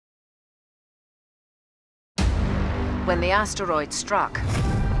When the asteroid struck,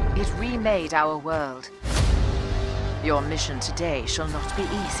 it remade our world. Your mission today shall not be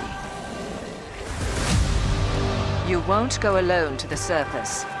easy. You won't go alone to the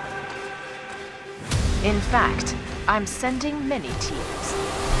surface. In fact, I'm sending many teams.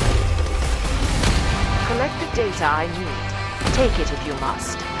 Collect the data I need. Take it if you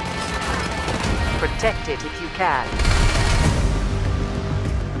must. Protect it if you can.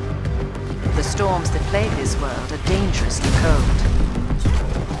 The storms that plague this world are dangerously cold.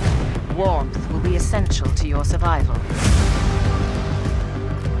 Warmth will be essential to your survival.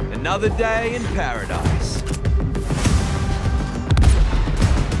 Another day in paradise.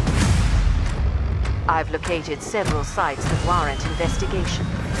 I've located several sites that warrant investigation.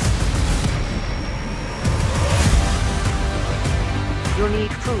 You'll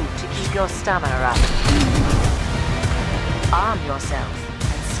need food to keep your stamina up. Arm yourself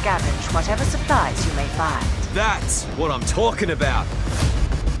and scavenge whatever supplies you may find. That's what I'm talking about.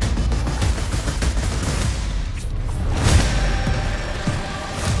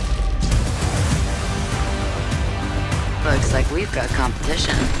 Looks like we've got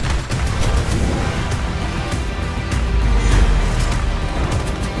competition.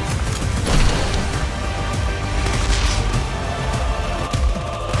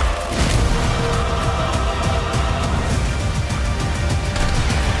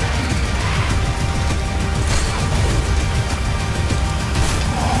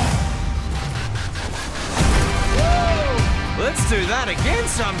 Let's do that again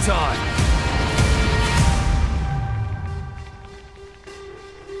sometime.